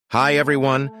Hi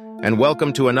everyone, and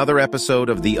welcome to another episode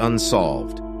of The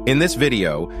Unsolved. In this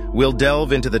video, we'll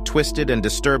delve into the twisted and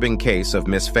disturbing case of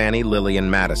Miss Fannie Lillian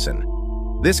Madison.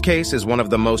 This case is one of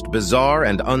the most bizarre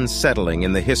and unsettling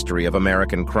in the history of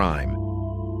American crime.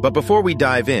 But before we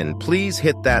dive in, please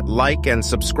hit that like and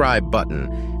subscribe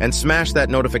button and smash that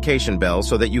notification bell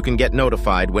so that you can get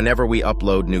notified whenever we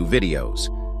upload new videos.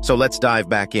 So let's dive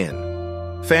back in.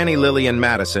 Fannie Lillian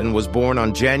Madison was born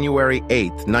on January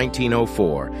 8,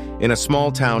 1904, in a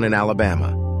small town in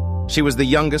Alabama. She was the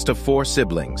youngest of 4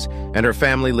 siblings, and her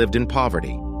family lived in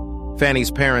poverty. Fannie's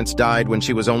parents died when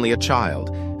she was only a child,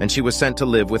 and she was sent to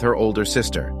live with her older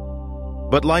sister.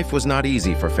 But life was not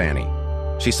easy for Fannie.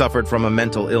 She suffered from a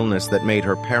mental illness that made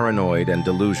her paranoid and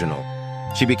delusional.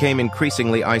 She became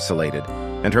increasingly isolated,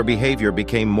 and her behavior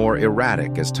became more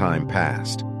erratic as time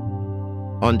passed.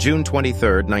 On June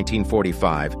 23,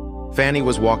 1945, Fannie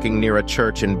was walking near a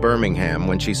church in Birmingham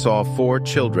when she saw 4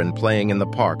 children playing in the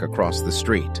park across the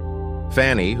street.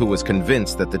 Fannie, who was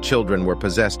convinced that the children were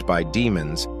possessed by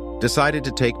demons, decided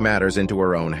to take matters into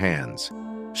her own hands.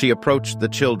 She approached the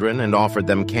children and offered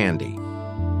them candy.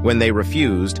 When they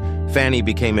refused, Fannie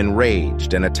became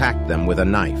enraged and attacked them with a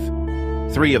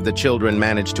knife. 3 of the children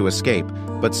managed to escape,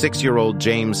 but 6-year-old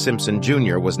James Simpson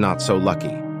Jr. was not so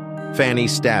lucky. Fannie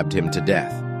stabbed him to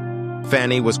death.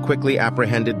 Fannie was quickly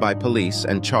apprehended by police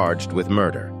and charged with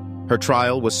murder. Her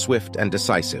trial was swift and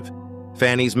decisive.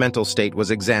 Fannie's mental state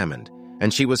was examined,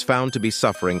 and she was found to be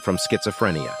suffering from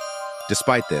schizophrenia.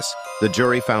 Despite this, the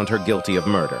jury found her guilty of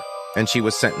murder, and she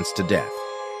was sentenced to death.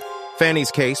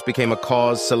 Fannie's case became a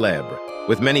cause célèbre,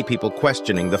 with many people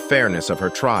questioning the fairness of her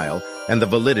trial and the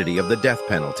validity of the death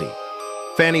penalty.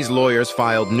 Fannie's lawyers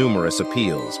filed numerous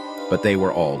appeals, but they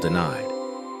were all denied.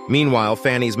 Meanwhile,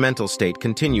 Fannie's mental state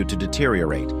continued to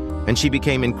deteriorate, and she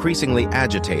became increasingly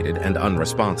agitated and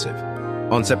unresponsive.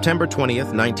 On September 20,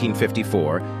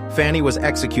 1954, Fannie was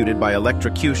executed by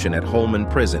electrocution at Holman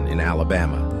Prison in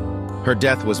Alabama. Her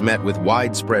death was met with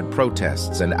widespread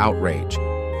protests and outrage.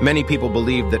 Many people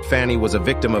believed that Fannie was a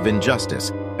victim of injustice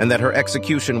and that her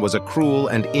execution was a cruel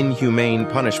and inhumane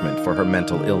punishment for her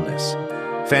mental illness.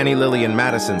 Fannie Lillian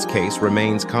Madison's case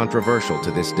remains controversial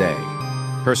to this day.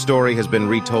 Her story has been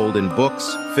retold in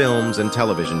books, films, and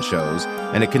television shows,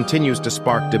 and it continues to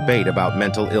spark debate about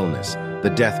mental illness, the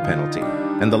death penalty,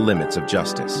 and the limits of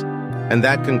justice. And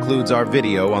that concludes our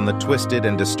video on the twisted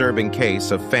and disturbing case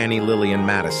of Fannie Lillian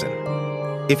Madison.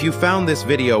 If you found this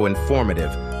video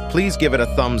informative, please give it a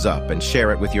thumbs up and share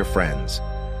it with your friends.